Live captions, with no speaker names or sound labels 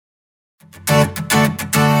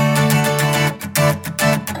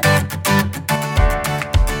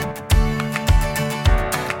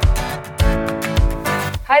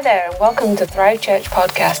Hi there, and welcome to Thrive Church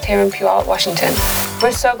podcast here in Puyallup, Washington.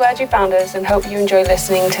 We're so glad you found us and hope you enjoy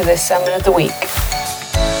listening to this Sermon of the Week.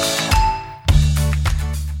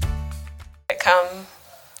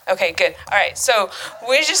 Okay, good. All right, so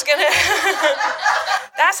we're just gonna,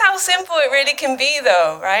 that's how simple it really can be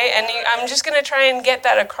though, right? And I'm just gonna try and get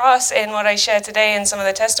that across in what I share today and some of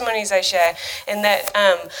the testimonies I share, in that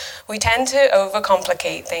we tend to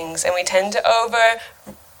overcomplicate things and we tend to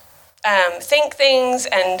think things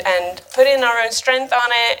and put in our own strength on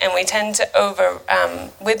it, and we tend to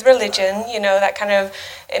with religion, that kind of,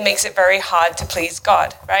 it makes it very hard to please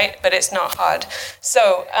God, right? But it's not hard.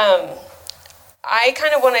 So I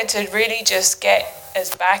kind of wanted to really just get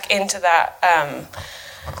us back into that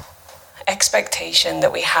expectation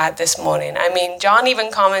that we had this morning. I mean, John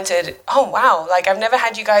even commented, oh wow, like I've never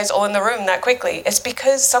had you guys all in the room that quickly. It's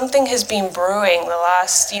because something has been brewing the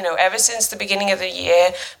last, ever since the beginning of the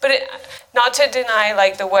year. But not to deny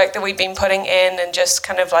like the work that we've been putting in and just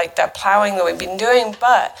kind of like that plowing that we've been doing,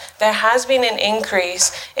 but there has been an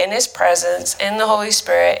increase in his presence, in the Holy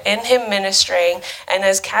Spirit, in him ministering, and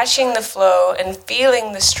as catching the flow and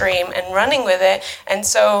feeling the stream and running with it. And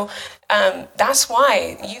so that's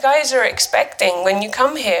why you guys are expecting when you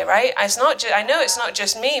come here, right? It's not I know it's not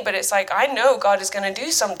just me, but it's like, I know God is going to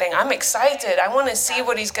do something. I'm excited. I want to see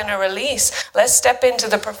what he's going to release. Let's step into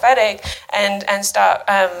the prophetic and start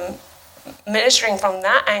ministering from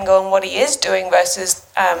that angle and what he is doing versus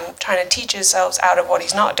trying to teach ourselves out of what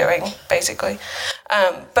he's not doing, basically.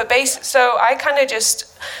 So I kind of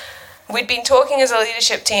we'd been talking as a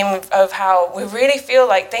leadership team of how we really feel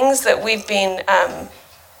like things that we've been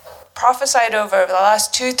prophesied over the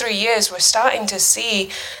last 2-3 years, we're starting to see,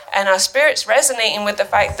 and our spirit's resonating with the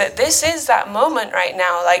fact that this is that moment right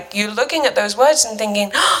now. Like, you're looking at those words and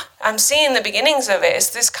thinking, oh, I'm seeing the beginnings of it. It's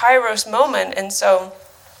this Kairos moment. And so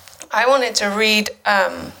I wanted to read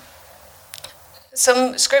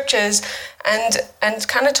some scriptures and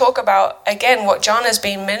kind of talk about, again, what John has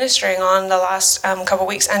been ministering on the last couple of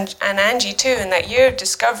weeks, and Angie too, in that year of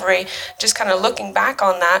discovery, just kind of looking back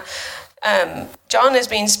on that. John has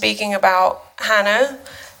been speaking about Hannah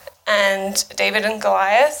and David and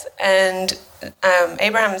Goliath and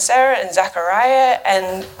Abraham and Sarah and Zechariah,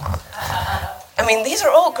 and I mean, these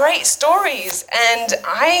are all great stories, and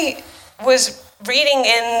I was reading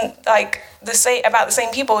in like about the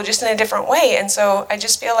same people, just in a different way, and so I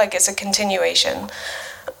just feel like it's a continuation.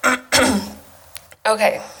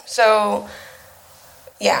 Okay, so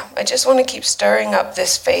yeah, I just want to keep stirring up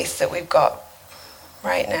this faith that we've got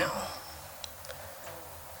right now.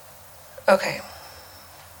 Okay,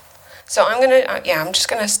 so I'm just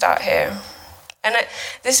gonna start here. And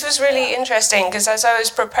this was really interesting, because as I was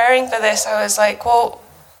preparing for this, I was like, well,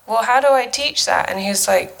 how do I teach that? And he was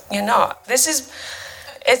like, you're not. It's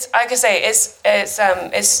like I say,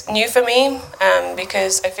 it's new for me,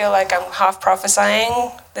 because I feel like I'm half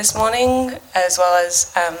prophesying this morning, as well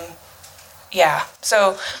as,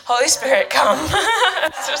 so Holy Spirit, come.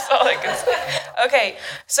 That's just all I can say. Okay,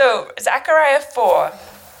 so Zechariah 4.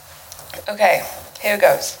 Okay, here it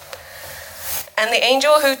goes. And the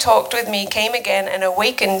angel who talked with me came again and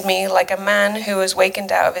awakened me like a man who was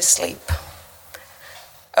wakened out of his sleep.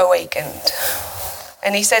 Awakened.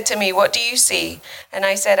 And he said to me, what do you see? And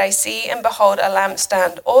I said, I see and behold a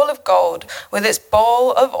lampstand, all of gold, with its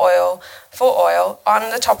bowl of oil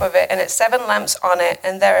on the top of it, and its 7 lamps on it.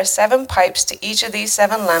 And there are 7 pipes to each of these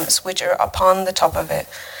 7 lamps, which are upon the top of it.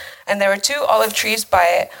 And there are 2 olive trees by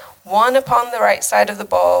it, one upon the right side of the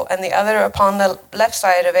bowl and the other upon the left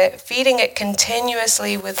side of it, feeding it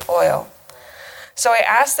continuously with oil. So I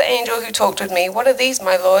asked the angel who talked with me, what are these,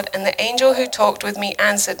 my Lord? And the angel who talked with me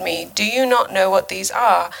answered me, do you not know what these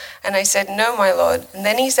are? And I said, no, my Lord. And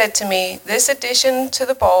then he said to me, this addition to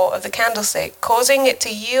the bowl of the candlestick, causing it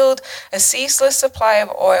to yield a ceaseless supply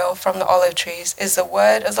of oil from the olive trees, is the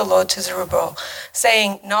word of the Lord to Zerubbabel,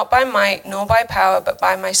 saying, not by might nor by power, but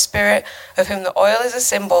by my spirit, of whom the oil is a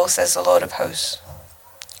symbol, says the Lord of hosts.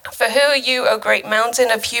 For who are you, O great mountain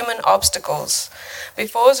of human obstacles?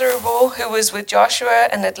 Before Zerubbabel, who was with Joshua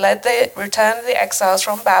and had led the return of the exiles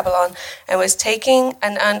from Babylon, and was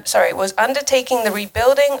undertaking the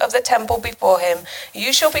rebuilding of the temple before him,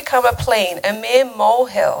 you shall become a plain, a mere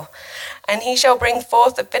molehill. And he shall bring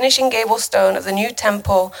forth the finishing gable stone of the new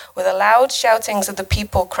temple with the loud shoutings of the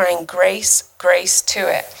people, crying, grace, grace to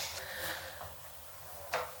it.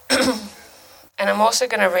 And I'm also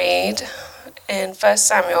going to read in 1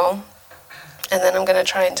 Samuel, and then I'm going to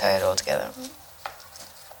try and tie it all together.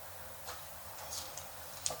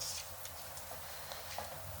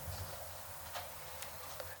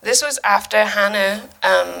 This was after Hannah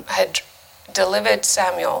had delivered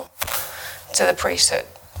Samuel to the priesthood.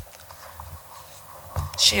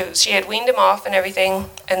 she had weaned him off and everything,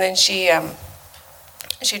 and then she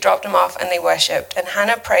dropped him off and they worshipped. And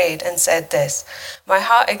Hannah prayed and said this, "My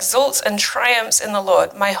heart exults and triumphs in the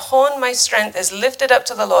Lord. My horn, my strength is lifted up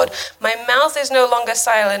to the Lord. My mouth is no longer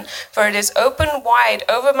silent, for it is open wide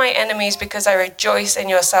over my enemies because I rejoice in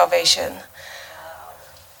your salvation."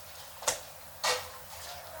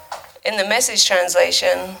 In the Message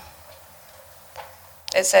translation,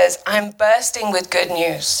 it says, "I'm bursting with good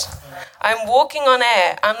news. I'm walking on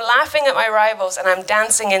air. I'm laughing at my rivals and I'm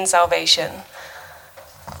dancing in salvation."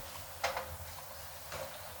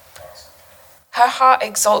 Her heart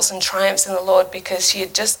exults and triumphs in the Lord because she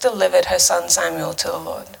had just delivered her son Samuel to the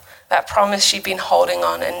Lord. That promise she'd been holding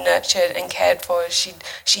on and nurtured and cared for.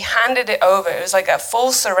 She handed it over. It was like a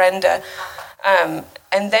full surrender.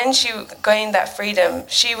 And then she gained that freedom.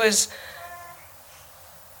 She was,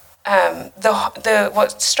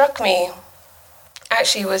 what struck me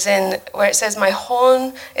actually was in where it says, "My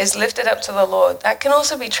horn is lifted up to the Lord." That can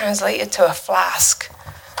also be translated to a flask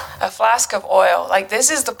of oil. Like,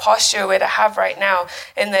 this is the posture we're to have right now,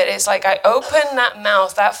 in that it's like I open that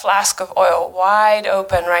mouth, that flask of oil wide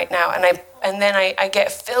open right now, and then I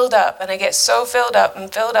get filled up, and I get so filled up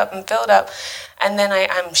and filled up and filled up, and then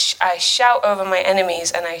I shout over my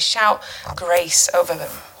enemies, and I shout grace over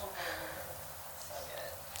them.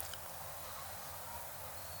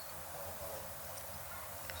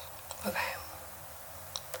 Okay.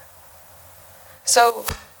 So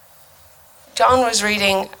John was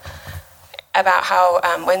reading about how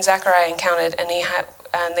when Zechariah encountered, and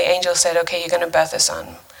the angel said, "Okay, you're going to birth a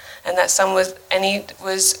son," and that son was, and he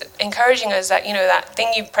was encouraging us that, that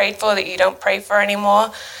thing you prayed for that you don't pray for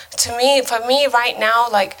anymore. For me right now,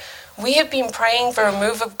 like, we have been praying for a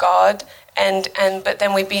move of God, but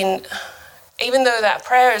then we've been, even though that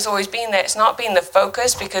prayer has always been there, it's not been the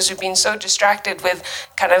focus because we've been so distracted with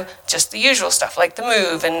kind of just the usual stuff, like the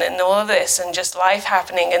move and all of this, and just life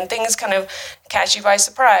happening, and things kind of catch you by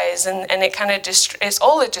surprise, and it kind of it's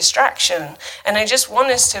all a distraction. And I just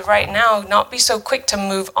want us to right now not be so quick to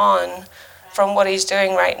move on from what he's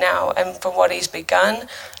doing right now and from what he's begun,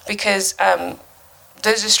 because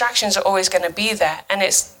those distractions are always going to be there, and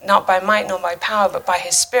it's not by might nor by power, but by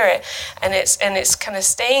his Spirit. And it's kind of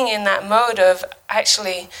staying in that mode of,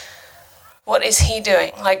 actually, what is he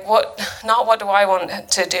doing? Like, not what do I want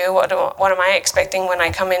to do? What am I expecting when I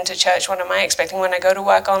come into church? What am I expecting when I go to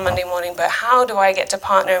work on Monday morning? But how do I get to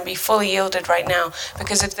partner and be fully yielded right now?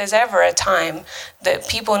 Because if there's ever a time that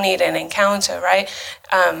people need an encounter, right?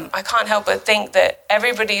 I can't help but think that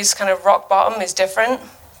everybody's kind of rock bottom is different.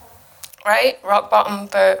 Right? Rock bottom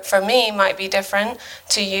for me might be different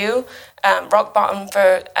to you. Rock bottom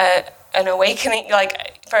for an awakening,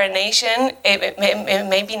 like for a nation, it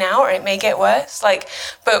may be now, or it may get worse. Like,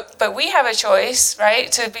 but we have a choice,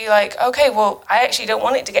 right? To be like, okay, well, I actually don't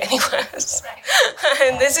want it to get any worse.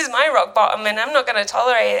 And this is my rock bottom, and I'm not going to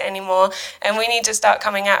tolerate it anymore. And we need to start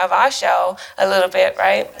coming out of our shell a little bit,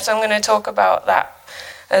 right? So I'm going to talk about that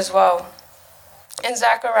as well. In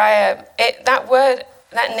Zechariah,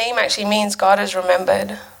 that name actually means God has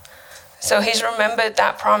remembered. So he's remembered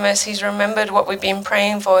that promise. He's remembered what we've been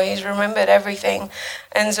praying for. He's remembered everything.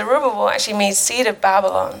 And Zerubbabel actually means seed of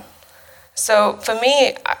Babylon. So for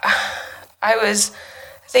me, I was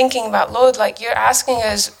thinking about, Lord, like, you're asking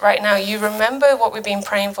us right now, you remember what we've been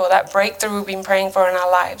praying for, that breakthrough we've been praying for in our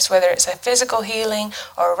lives, whether it's a physical healing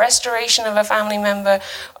or a restoration of a family member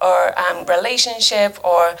or relationship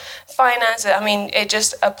or finance. I mean, it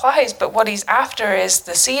just applies. But what he's after is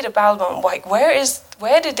the seed of Babylon. Like, where's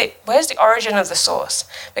the origin of the source?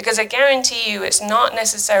 Because I guarantee you, it's not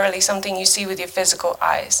necessarily something you see with your physical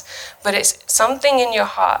eyes, but it's something in your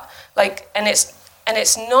heart. Like, and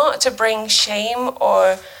it's not to bring shame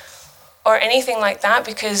or anything like that,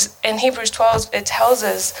 because in Hebrews 12 it tells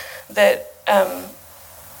us that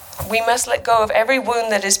we must let go of every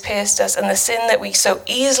wound that has pierced us and the sin that we so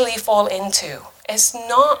easily fall into. It's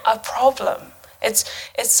not a problem. It's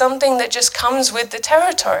something that just comes with the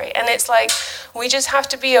territory. And it's like, we just have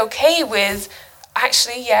to be okay with,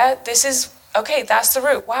 actually, yeah, this is, okay, that's the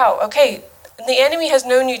root. Wow, okay. The enemy has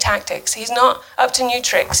no new tactics. He's not up to new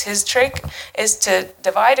tricks. His trick is to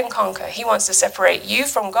divide and conquer. He wants to separate you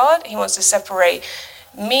from God. He wants to separate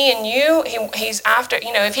me and you. He's after,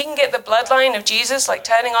 if he can get the bloodline of Jesus, like,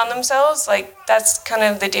 turning on themselves, like, that's kind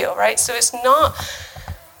of the deal, right? So it's not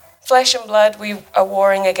flesh and blood we are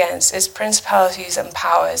warring against. It's principalities and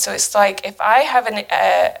powers. So it's like, if I have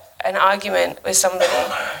an argument with somebody,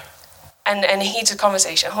 and heated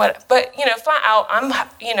conversation. But, flat out, I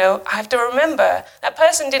have to remember that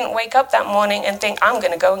person didn't wake up that morning and think, I'm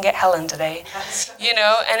going to go and get Helen today,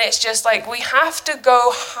 and it's just like, we have to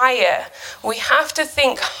go higher. We have to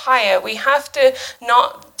think higher. We have to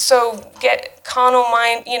not get carnal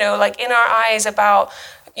mind, like in our eyes about,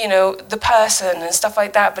 the person and stuff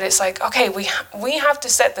like that. But it's like, okay, we have to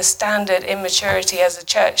set the standard in maturity as a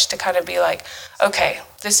church to kind of be like, okay,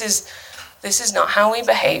 this is not how we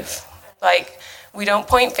behave. Like, we don't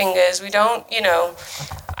point fingers. We don't,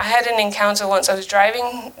 I had an encounter once. I was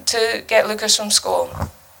driving to get Lucas from school,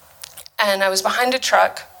 and I was behind a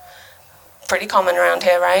truck. Pretty common around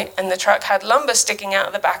here, right? And the truck had lumber sticking out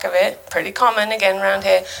of the back of it. Pretty common again around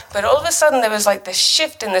here. But all of a sudden there was like this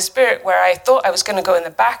shift in the spirit where I thought I was going to go in the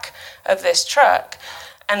back of this truck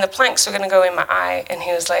and the planks were going to go in my eye. And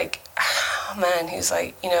he was like, oh man, he was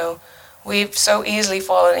like, we've so easily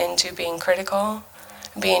fallen into being critical,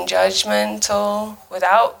 being judgmental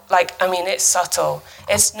without it's subtle.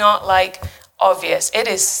 It's not like obvious. It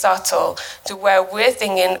is subtle to where we're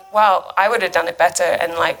thinking, wow, I would have done it better,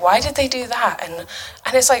 and like, why did they do that? And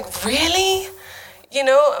it's like, really?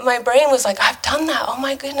 My brain was like, I've done that. Oh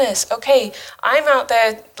my goodness. Okay, I'm out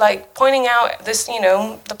there like pointing out this,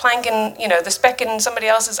 the plank in, the speck in somebody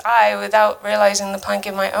else's eye without realizing the plank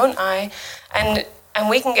in my own eye, and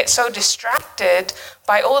we can get so distracted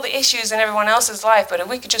by all the issues in everyone else's life. But if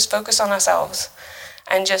we could just focus on ourselves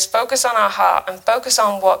and just focus on our heart and focus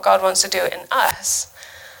on what God wants to do in us,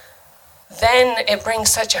 then it brings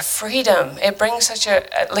such a freedom. It brings such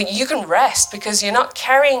you can rest because you're not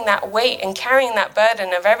carrying that weight and carrying that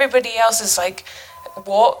burden of everybody else's like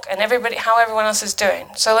walk and how everyone else is doing.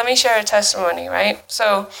 So let me share a testimony, right?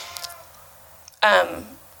 So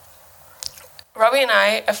Robbie and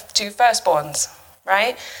I are two firstborns,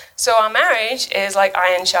 right? So our marriage is like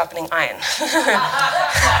iron sharpening iron.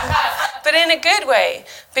 But in a good way,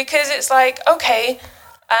 because it's like, okay,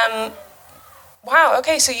 wow,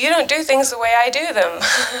 okay, so you don't do things the way I do them.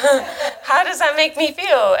 How does that make me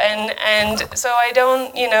feel? And so I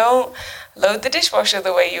don't, load the dishwasher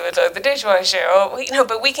the way you would load the dishwasher, or,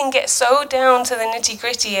 but we can get so down to the nitty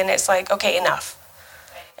gritty, and it's like, okay, enough,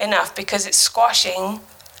 because it's squashing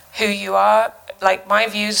who you are. Like, my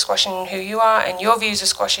views are squashing who you are, and your views are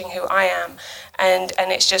squashing who I am. And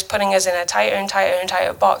it's just putting us in a tighter and tighter and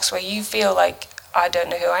tighter box where you feel like, I don't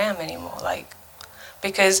know who I am anymore. Like,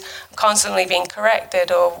 because I'm constantly being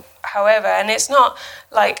corrected or however. And it's not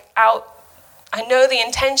like I know the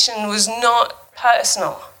intention was not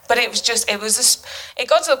personal. But it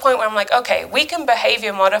got to the point where I'm like, okay, we can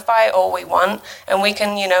behavior modify all we want, and we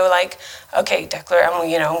can, okay, declare, I'm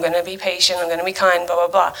going to be patient, I'm going to be kind, blah, blah,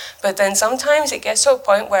 blah. But then sometimes it gets to a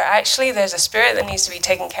point where actually there's a spirit that needs to be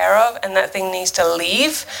taken care of, and that thing needs to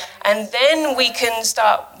leave. And then we can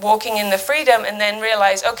start walking in the freedom and then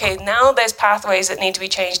realize, okay, now there's pathways that need to be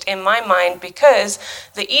changed in my mind, because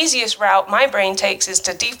the easiest route my brain takes is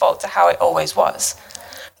to default to how it always was.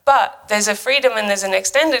 But there's a freedom and there's an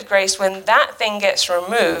extended grace when that thing gets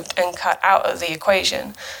removed and cut out of the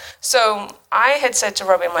equation. So I had said to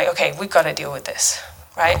Robbie, I'm like, okay, we've got to deal with this,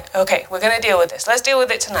 right? Okay, we're going to deal with this. Let's deal with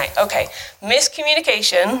it tonight. Okay,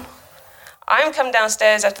 miscommunication. I'm come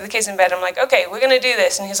downstairs after the kids in bed. I'm like, okay, we're going to do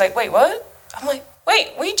this. And he's like, wait, what? I'm like,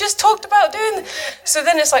 wait, we just talked about doing this. So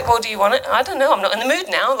then it's like, well, do you want it? I don't know. I'm not in the mood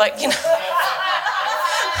now. Like,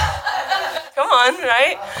 come on,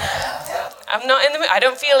 right? I'm not in the mood. I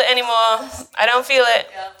don't feel it anymore. I don't feel it.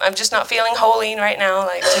 I'm just not feeling holy right now.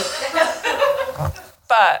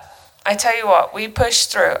 But I tell you what, we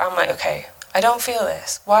pushed through. I'm like, okay, I don't feel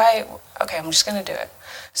this. Why? Okay, I'm just going to do it.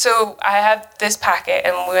 So I had this packet,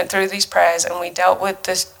 and we went through these prayers, and we dealt with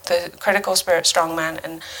the critical spirit strongman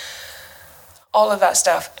and all of that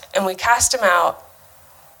stuff. And we cast him out.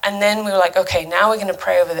 And then we were like, okay, now we're going to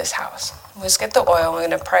pray over this house. Let's get the oil. We're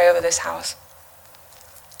going to pray over this house.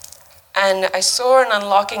 And I saw an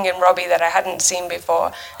unlocking in Robbie that I hadn't seen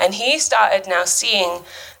before. And he started now seeing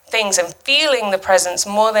things and feeling the presence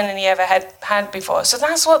more than he ever had before. So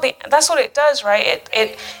that's what it does, right?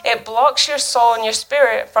 It blocks your soul and your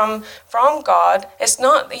spirit from God.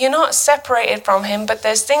 You're not separated from him, but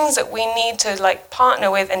there's things that we need to like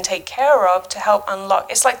partner with and take care of to help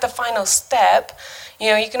unlock. It's like the final step.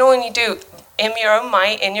 You can only do in your own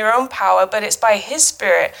might, in your own power, but it's by his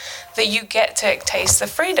spirit that you get to taste the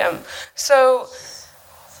freedom. So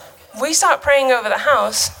we start praying over the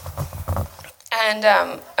house, and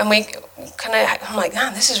we I'm like,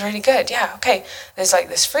 man, this is really good. Yeah, okay. There's like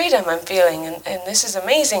this freedom I'm feeling, and this is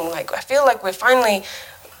amazing. Like, I feel like we've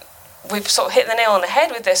sort of hit the nail on the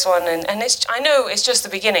head with this one, and I know it's just the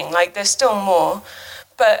beginning. Like, there's still more,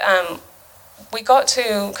 but we got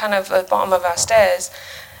to kind of the bottom of our stairs,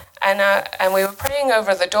 and we were praying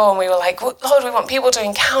over the door, and we were like, Lord, we want people to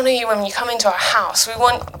encounter you when you come into our house. We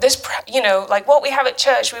want this, like what we have at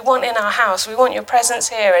church, we want in our house. We want your presence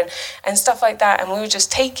here and stuff like that. And we were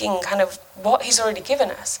just taking kind of what he's already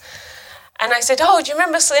given us. And I said, oh, do you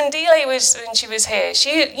remember Sindile when she was here?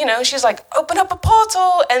 She's like, open up a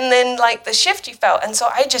portal, and then like the shift you felt. And so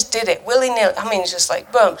I just did it willy-nilly. I mean, just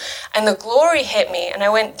like boom. And the glory hit me, and I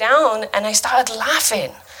went down and I started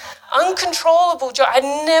laughing. Uncontrollable joy.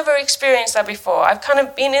 I'd never experienced that before. I've kind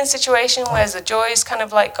of been in a situation where the joy's kind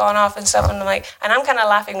of like gone off and stuff, and I'm kind of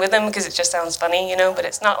laughing with them because it just sounds funny, but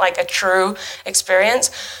it's not like a true experience.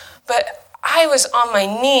 But I was on my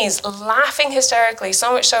knees laughing hysterically,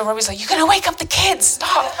 so much so Robbie's like, you're going to wake up the kids,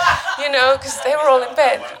 stop, because they were all in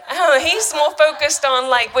bed. He's more focused on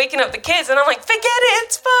like waking up the kids, and I'm like, forget it,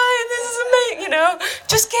 it's fine, this is amazing,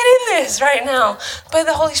 just get in this right now. But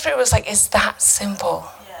the Holy Spirit was like, it's that simple.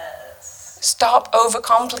 Stop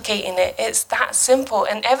overcomplicating it. It's that simple.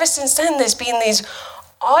 And ever since then, there's been these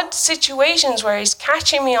odd situations where he's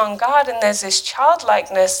catching me on guard, and there's this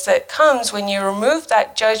childlikeness that comes when you remove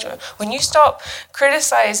that judgment, when you stop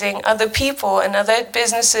criticizing other people and other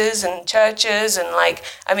businesses and churches and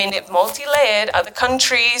if multi-layered, other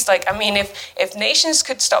countries, if nations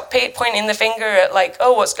could stop pointing the finger at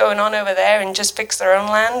what's going on over there and just fix their own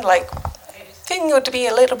land, things would be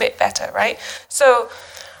a little bit better, right? So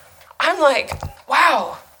I'm like,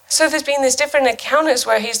 wow. So there's been these different encounters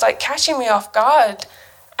where he's like catching me off guard,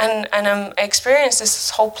 and I'm experiencing this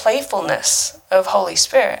whole playfulness of Holy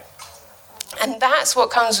Spirit. And that's what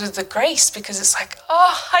comes with the grace, because it's like,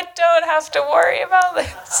 oh, I don't have to worry about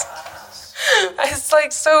this. It's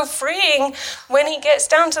like so freeing when he gets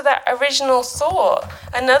down to that original thought.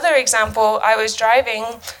 Another example, I was driving,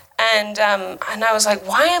 and I was like,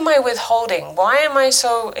 why am I withholding? Why am I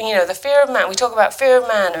so, the fear of man. We talk about fear of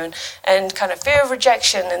man and kind of fear of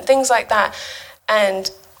rejection and things like that. And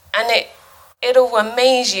it'll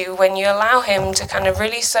amaze you when you allow him to kind of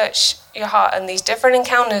really search your heart and these different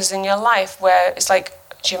encounters in your life where it's like,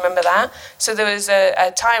 do you remember that? So there was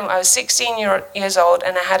a time, I was 16 years old,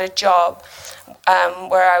 and I had a job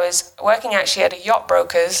where I was working actually at a yacht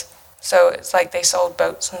broker's. So it's like they sold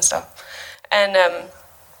boats and stuff. And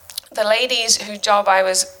the ladies whose job I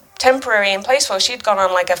was temporary in place for, she'd gone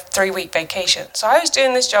on like a 3-week vacation. So I was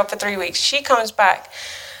doing this job for 3 weeks. She comes back,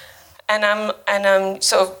 and I'm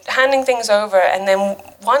sort of handing things over. And then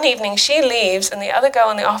one evening she leaves, and the other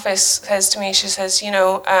girl in the office says to me, she says,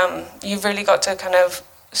 you've really got to kind of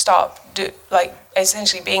stop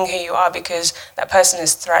essentially being who you are, because that person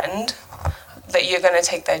is threatened that you're going to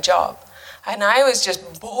take their job. And I was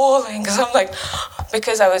just bawling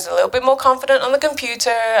because I was a little bit more confident on the computer.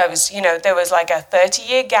 I was, there was like a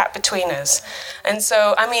 30-year gap between us. And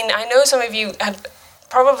so, I know some of you have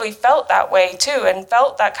probably felt that way too, and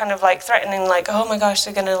felt that kind of threatening, oh my gosh,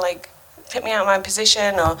 they're going to put me out of my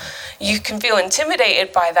position, or you can feel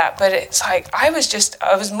intimidated by that. But it's like, I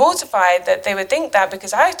was mortified that they would think that,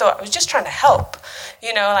 because I thought I was just trying to help,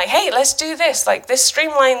 hey, let's do this, this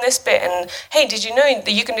streamline this bit, and hey, did you know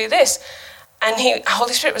that you can do this? And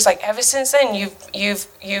Holy Spirit was like, ever since then,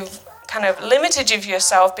 you've kind of limited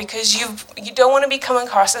yourself because you don't want to be coming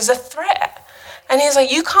across as a threat. And he's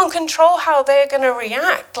like, you can't control how they're going to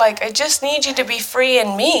react. I just need you to be free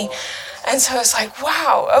in me. And so it's like,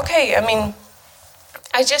 wow, okay.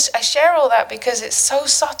 I share all that because it's so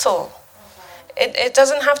subtle. It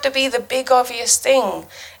doesn't have to be the big obvious thing.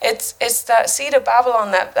 It's that seed of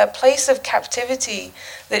Babylon, that place of captivity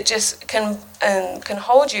that just can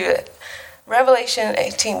hold you. Revelation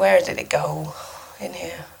 18, where did it go in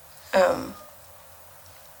here?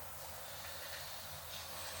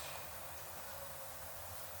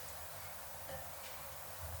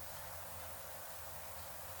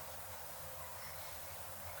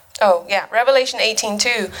 Revelation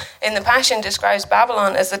 18:2 in the Passion describes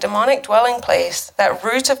Babylon as the demonic dwelling place, that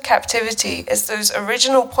root of captivity. It's those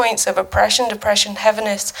original points of oppression, depression,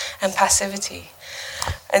 heaviness, and passivity.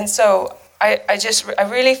 And so I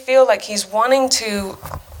really feel like he's wanting to,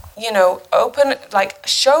 open,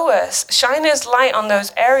 show us, shine his light on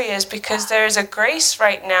those areas, because there is a grace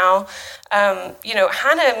right now.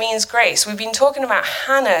 Hannah means grace. We've been talking about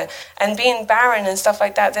Hannah and being barren and stuff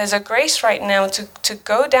like that. There's a grace right now to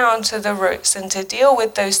go down to the roots and to deal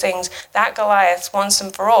with those things, that Goliath, once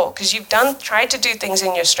and for all. Because you've tried to do things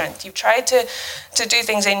in your strength. You've tried to do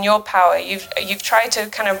things in your power. You've tried to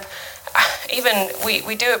kind of even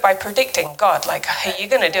we do it by predicting God, like, hey, you're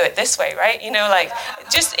going to do it this way, right? Like,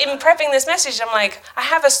 just in prepping this message, I'm like, I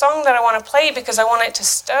have a song that I want to play because I want it to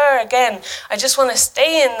stir again. I just want to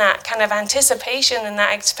stay in that kind of anticipation and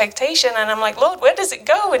that expectation. And I'm like, Lord, where does it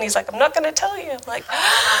go? And he's like, I'm not going to tell you. I'm like,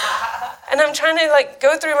 and I'm trying to like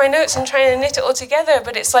go through my notes and trying to knit it all together.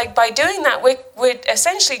 But it's like, by doing that, we're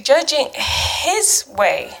essentially judging his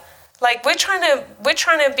way. Like, we're trying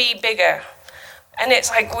to be bigger. And it's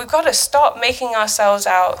like, we've got to stop making ourselves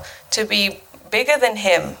out to be bigger than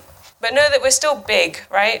him, but know that we're still big,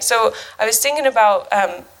 right? So I was thinking about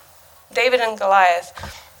David and Goliath.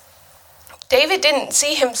 David didn't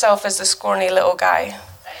see himself as the scrawny little guy.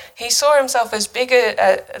 He saw himself as bigger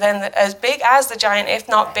as big as the giant, if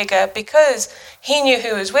not bigger, because he knew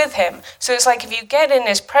who was with him. So it's like, if you get in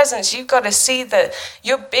his presence, you've got to see that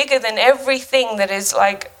you're bigger than everything that is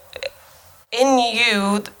like in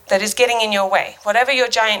you that is getting in your way, whatever your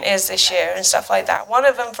giant is this year and stuff like that. One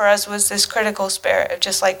of them for us was this critical spirit of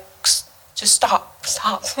just like, just stop,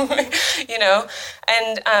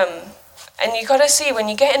 and you got to see, when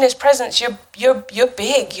you get in his presence, you're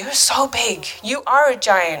big, you're so big, you are a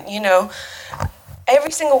giant,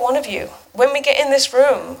 every single one of you. When we get in this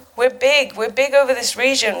room, we're big over this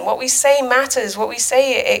region. What we say matters. What we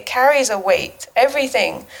say, it carries a weight.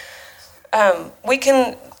 Everything. We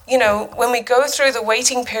can. When we go through the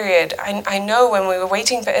waiting period, I know when we were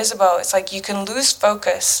waiting for Isabel, it's like you can lose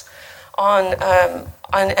focus on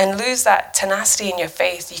and lose that tenacity in your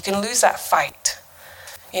faith. You can lose that fight,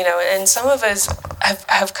 and some of us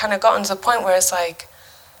have kind of gotten to the point where it's like,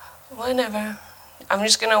 whatever, I'm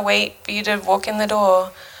just going to wait for you to walk in the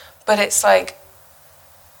door. But it's like,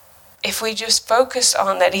 if we just focus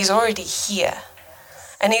on that he's already here,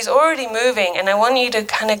 and he's already moving, and I want you to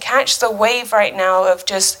kind of catch the wave right now of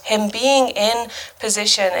just him being in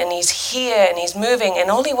position, and he's here, and he's moving,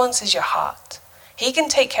 and all he wants is your heart. He can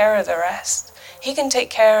take care of the rest. He can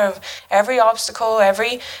take care of every obstacle,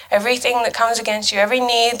 everything that comes against you, every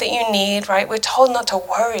need that you need, right? We're told not to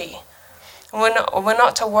worry. We're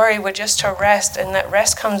not to worry, we're just to rest, and that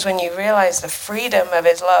rest comes when you realize the freedom of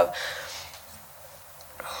his love.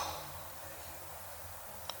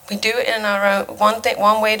 We do it in our own.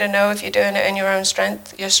 One way to know if you're doing it in your own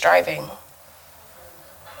strength, you're striving.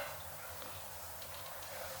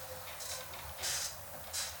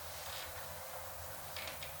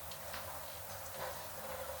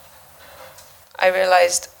 I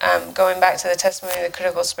realized, going back to the testimony of the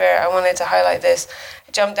critical spirit, I wanted to highlight this.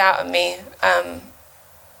 It jumped out at me.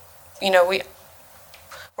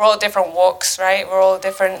 We're all different walks, right? We're all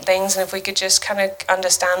different things, and if we could just kind of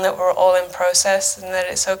understand that we're all in process and that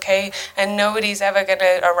it's okay, and nobody's ever going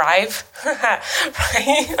to arrive,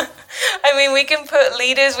 right? I mean, we can put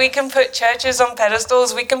leaders, we can put churches on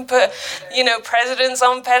pedestals, we can put, presidents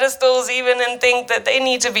on pedestals even, and think that they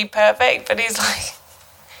need to be perfect, but he's like,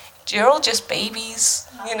 you're all just babies,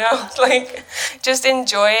 like, just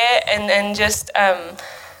enjoy it, and just, and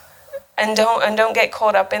don't get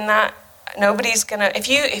caught up in that. Nobody's gonna. If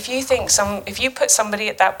you put somebody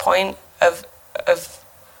at that point of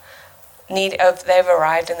they've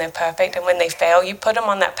arrived and they're perfect, and when they fail, you put them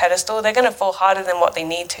on that pedestal, they're gonna fall harder than what they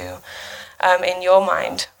need to, in your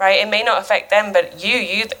mind, right? It may not affect them, but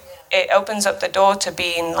it opens up the door to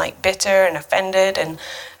being like bitter and offended and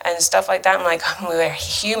stuff like that. I'm like, we're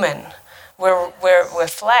human. We're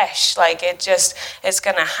flesh, like it's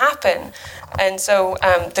gonna happen. And so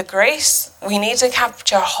the grace, we need to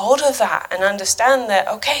capture hold of that and understand that,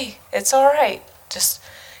 okay, it's all right. Just,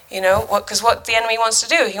 because what the enemy wants to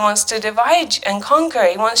do, he wants to divide and conquer.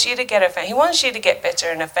 He wants you to get offended. He wants you to get bitter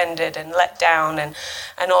and offended and let down and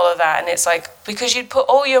all of that. And it's like, because you'd put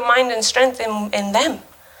all your mind and strength in them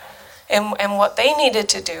and what they needed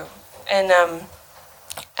to do. And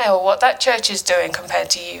what that church is doing compared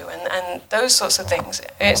to you, and those sorts of things.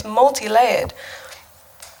 It's multi-layered.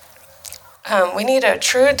 We need a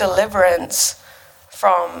true deliverance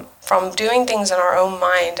from doing things in our own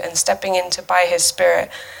mind and stepping into by his spirit.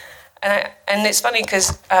 And it's funny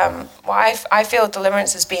because I feel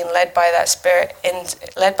deliverance is being led by that spirit,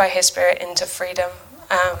 led by his spirit into freedom.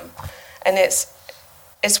 And it's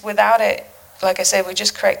without it, like I said, we're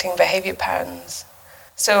just correcting behavior patterns.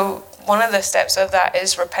 So one of the steps of that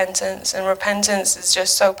is repentance, and repentance is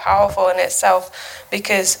just so powerful in itself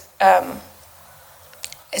because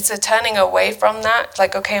it's a turning away from that.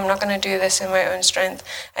 Like, okay, I'm not going to do this in my own strength,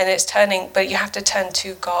 and it's turning, but you have to turn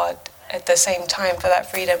to God at the same time for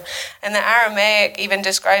that freedom. And the Aramaic even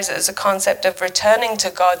describes it as a concept of returning to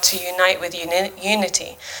God to unite with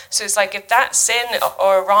unity. So it's like if that sin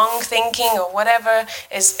or wrong thinking or whatever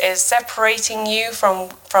is separating you from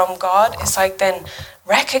God, it's like then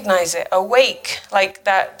recognize it, awake, like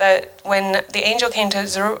that when the angel came to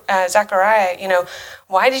Zechariah,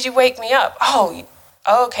 why did you wake me up? Oh,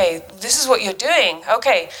 okay, this is what you're doing.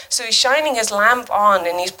 Okay, so he's shining his lamp on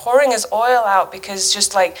and he's pouring his oil out, because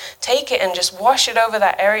just like take it and just wash it over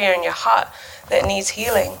that area in your heart that needs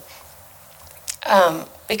healing.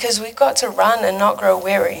 Because we've got to run and not grow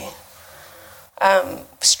weary.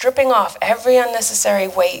 Stripping off every unnecessary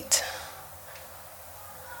weight.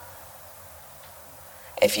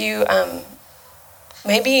 If you,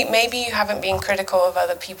 maybe you haven't been critical of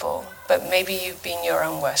other people, but maybe you've been your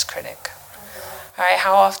own worst critic. Right?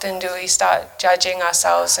 How often do we start judging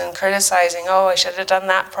ourselves and criticizing? Oh, I should have done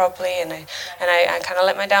that properly, and I kind of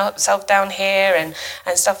let myself down here and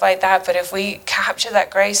stuff like that. But if we capture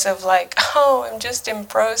that grace of like, oh, I'm just in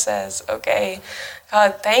process, okay.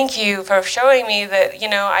 God, thank you for showing me that,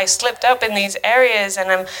 I slipped up in these areas, and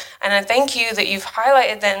I thank you that you've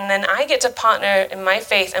highlighted that, and then I get to partner in my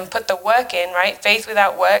faith and put the work in, right? Faith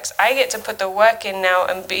without works. I get to put the work in now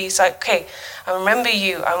and be like, okay, I remember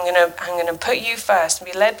you. I'm gonna put you first and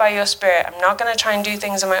be led by your Spirit. I'm not gonna try and do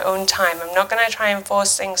things in my own time. I'm not gonna try and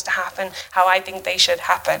force things to happen how I think they should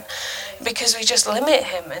happen, because we just limit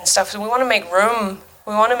Him and stuff. So we want to make room.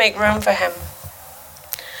 We want to make room for Him.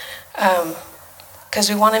 Because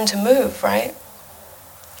we want Him to move, right?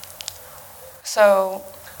 So,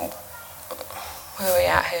 where are we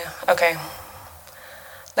at here? Okay.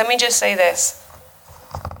 Let me just say this.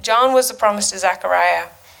 John was the promise to Zechariah.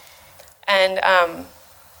 And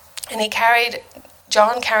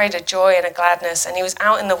John carried a joy and a gladness, and he was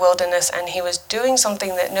out in the wilderness, and he was doing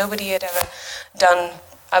something that nobody had ever done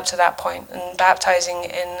up to that point, and baptizing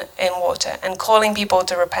in water and calling people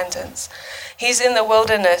to repentance. He's in the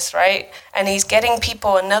wilderness, right? And he's getting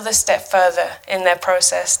people another step further in their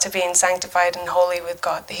process to being sanctified and holy with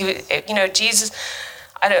God. Jesus,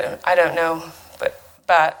 I don't know,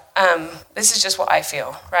 but this is just what I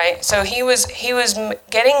feel, right? So he was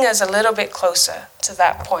getting us a little bit closer to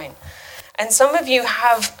that point. And some of you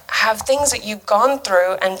have things that you've gone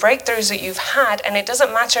through and breakthroughs that you've had, and it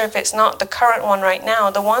doesn't matter if it's not the current one right now.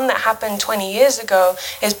 The one that happened 20 years ago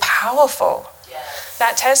is powerful.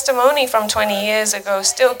 That testimony from 20 years ago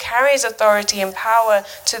still carries authority and power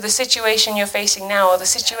to the situation you're facing now, or the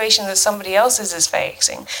situation that somebody else is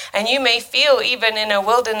facing. And you may feel even in a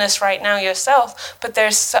wilderness right now yourself, but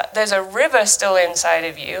there's a river still inside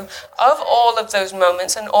of you of all of those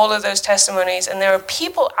moments and all of those testimonies. And there are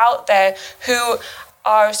people out there who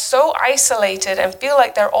are so isolated and feel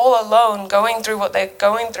like they're all alone going through what they're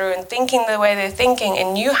going through and thinking the way they're thinking,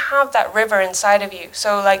 and you have that river inside of you.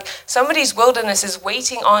 So like somebody's wilderness is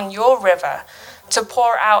waiting on your river to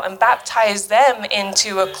pour out and baptize them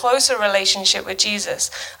into a closer relationship with Jesus.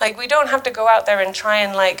 Like we don't have to go out there and try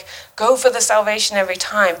and like go for the salvation every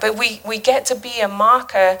time, but we get to be a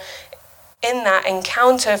marker in that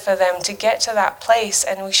encounter for them to get to that place,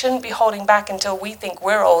 and we shouldn't be holding back until we think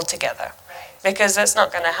we're all together. Because that's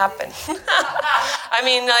not going to happen. I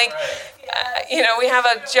mean, like, we have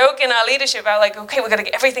a joke in our leadership about like, okay, we're going to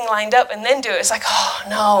get everything lined up and then do it. It's like, oh,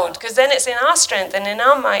 no, because then it's in our strength and in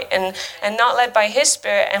our might and not led by His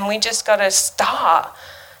Spirit, and we just got to start.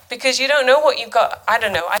 Because you don't know what you've got. I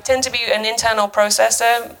don't know. I tend to be an internal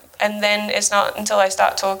processor, and then it's not until I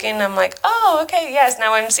start talking, I'm like, oh, okay, yes,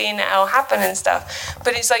 now I'm seeing it all happen and stuff.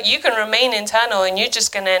 But it's like you can remain internal and you're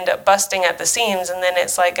just going to end up busting at the seams, and then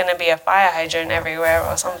it's like going to be a fire hydrant everywhere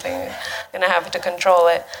or something. You're going to have to control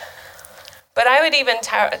it. But I would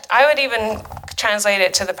even translate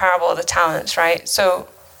it to the parable of the talents, right? So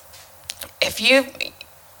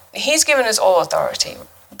He's given us all authority.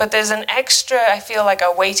 But there's an extra, I feel like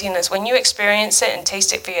a weightiness. When you experience it and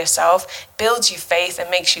taste it for yourself, it builds you faith and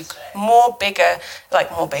makes you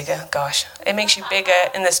it makes you bigger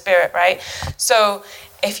in the Spirit, right? So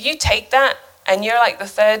if you take that and you're like the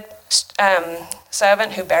third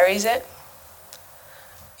servant who buries it,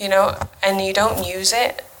 and you don't use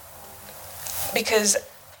it, because,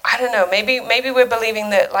 I don't know, maybe we're believing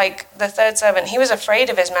that like the third servant, he was afraid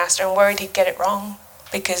of his master and worried he'd get it wrong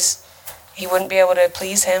because he wouldn't be able to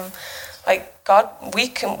please Him. Like God, we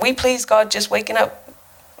please God just waking up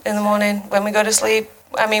in the morning when we go to sleep.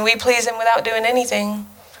 I mean, we please Him without doing anything.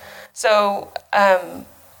 So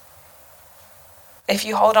if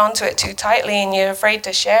you hold on to it too tightly and you're afraid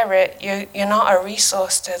to share it, you're not a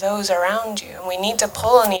resource to those around you. And we need to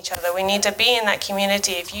pull on each other. We need to be in that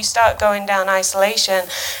community. If you start going down isolation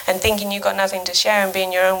and thinking you've got nothing to share and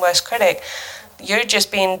being your own worst critic, you're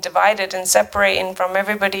just being divided and separating from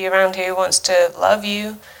everybody around here who wants to love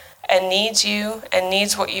you and needs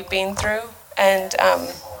what you've been through. And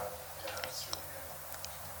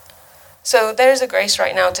so there's a grace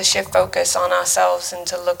right now to shift focus on ourselves and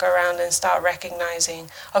to look around and start recognizing,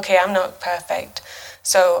 okay, I'm not perfect,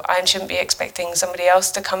 so I shouldn't be expecting somebody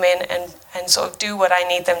else to come in and sort of do what I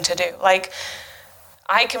need them to do. Like,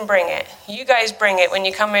 I can bring it. You guys bring it when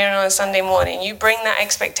you come in on a Sunday morning. You bring that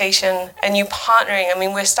expectation and you partnering. I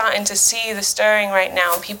mean, we're starting to see the stirring right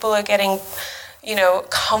now. People are getting,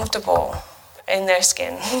 comfortable in their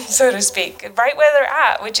skin, so to speak, right where they're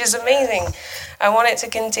at, which is amazing. I want it to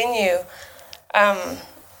continue.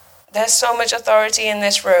 There's so much authority in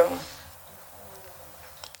this room.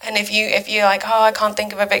 And if you're like, oh, I can't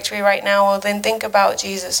think of a victory right now, well, then think about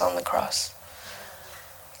Jesus on the cross.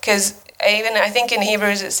 Because even I think in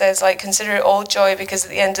Hebrews it says, like, consider it all joy because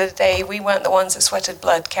at the end of the day, we weren't the ones that sweated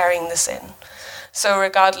blood carrying the sin. So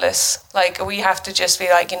regardless, like, we have to just be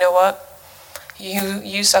like, you know what?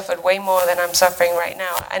 You suffered way more than I'm suffering right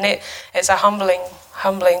now. And it's a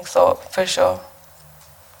humbling thought for sure.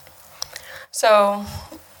 So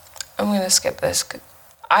I'm going to skip this.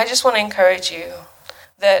 I just want to encourage you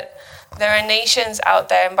that there are nations out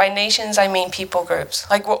there, and by nations I mean people groups.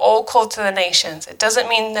 Like, we're all called to the nations. It doesn't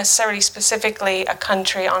mean necessarily specifically a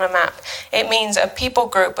country on a map. It means a people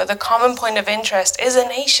group, but the common point of interest is a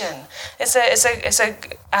nation. It's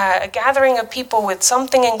a gathering of people with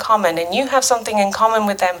something in common, and you have something in common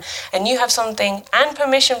with them, and you have something and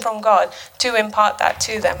permission from God to impart that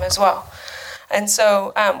to them as well. And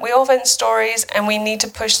so we all have stories, and we need to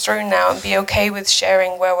push through now and be okay with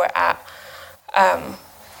sharing where we're at.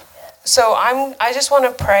 So I just want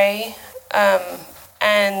to pray,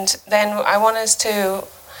 and then I want us to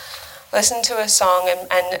listen to a song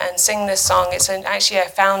and sing this song. Actually, I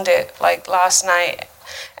found it like last night,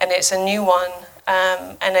 and it's a new one.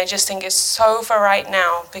 And I just think it's so for right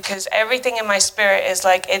now, because everything in my spirit is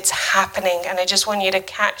like, it's happening. And I just want you to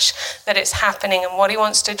catch that it's happening and what he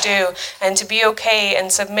wants to do, and to be okay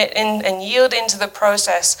and submit in and yield into the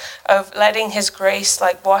process of letting his grace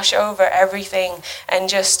like wash over everything, and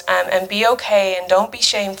just and be okay, and don't be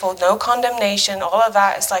shameful, no condemnation, all of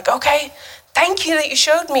that. It's like, okay, thank you that you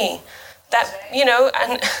showed me that,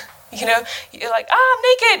 and you're like, I'm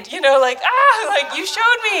naked, like you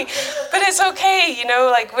showed me, but it's okay,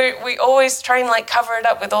 like we always try and like cover it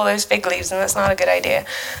up with all those fig leaves, and that's not a good idea.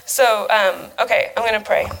 So, okay, I'm going to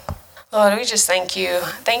pray. Lord, we just thank you.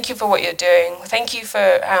 Thank you for what you're doing. Thank you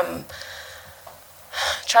for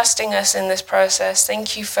trusting us in this process.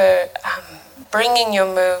 Thank you for bringing your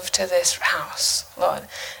move to this house, Lord.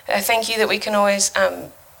 I thank you that we can always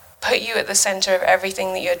put you at the center of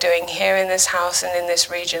everything that you're doing here in this house and in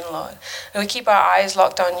this region, Lord. And we keep our eyes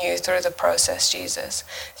locked on you through the process, Jesus.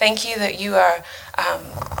 Thank you that you are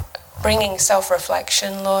bringing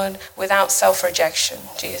self-reflection, Lord, without self-rejection,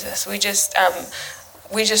 Jesus. We just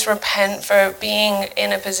repent for being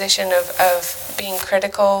in a position of being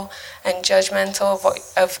critical and judgmental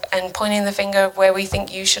and pointing the finger of where we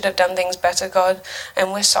think you should have done things better, God.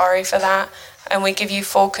 And we're sorry for that. And we give you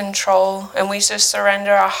full control, and we just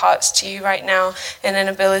surrender our hearts to you right now in an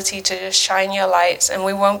ability to just shine your lights, and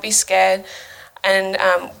we won't be scared, and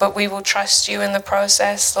but we will trust you in the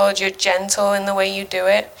process. Lord, you're gentle in the way you do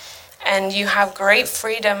it, and you have great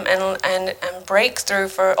freedom and breakthrough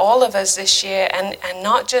for all of us this year, and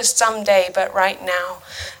not just someday, but right now.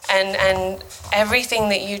 And everything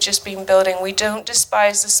that you've just been building, we don't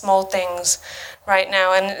despise the small things right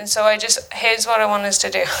now. And so here's what I want us to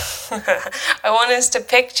do. I want us to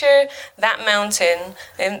picture that mountain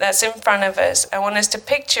that's in front of us. I want us to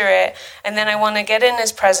picture it, and then I want to get in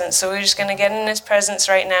his presence. So we're just going to get in his presence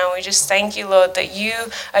right now. We just thank you, Lord, that you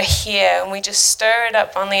are here, and we just stir it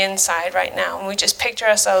up on the inside right now. And we just picture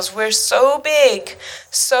ourselves, we're so big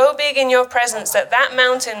in your presence that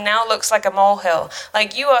mountain now looks like a molehill.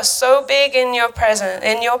 Like, you are so big in your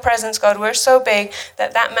presence, God. We're so big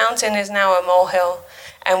that mountain is now a molehill.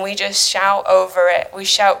 And we just shout over it. We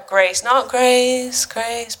shout grace. Not grace,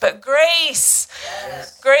 but grace.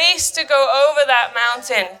 Yes. Grace to go over that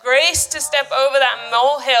mountain. Grace to step over that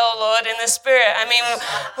molehill, Lord, in the Spirit. I mean,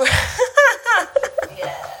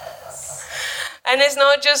 yes. And it's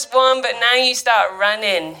not just one, but now you start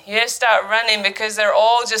running. You just start running, because they're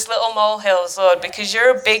all just little molehills, Lord, because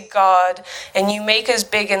you're a big God, and you make us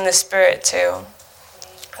big in the Spirit too.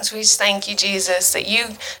 So we just thank you, Jesus, that you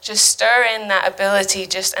just stir in that ability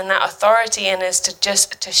and that authority in us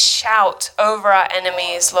to shout over our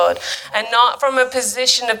enemies, Lord. And not from a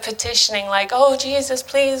position of petitioning like, oh, Jesus,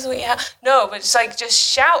 please. No, but it's like just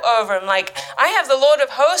shout over him. Like, I have the Lord of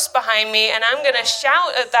hosts behind me, and I'm going to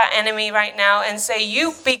shout at that enemy right now and say,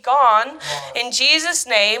 you be gone in Jesus'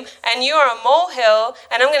 name, and you are a molehill,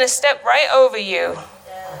 and I'm going to step right over you.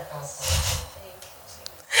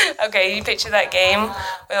 Okay, you picture that game when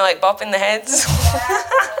they're like bopping the heads?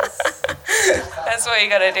 That's what you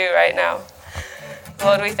got to do right now.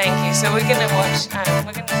 Lord, we thank you. So we're going to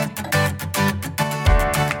watch.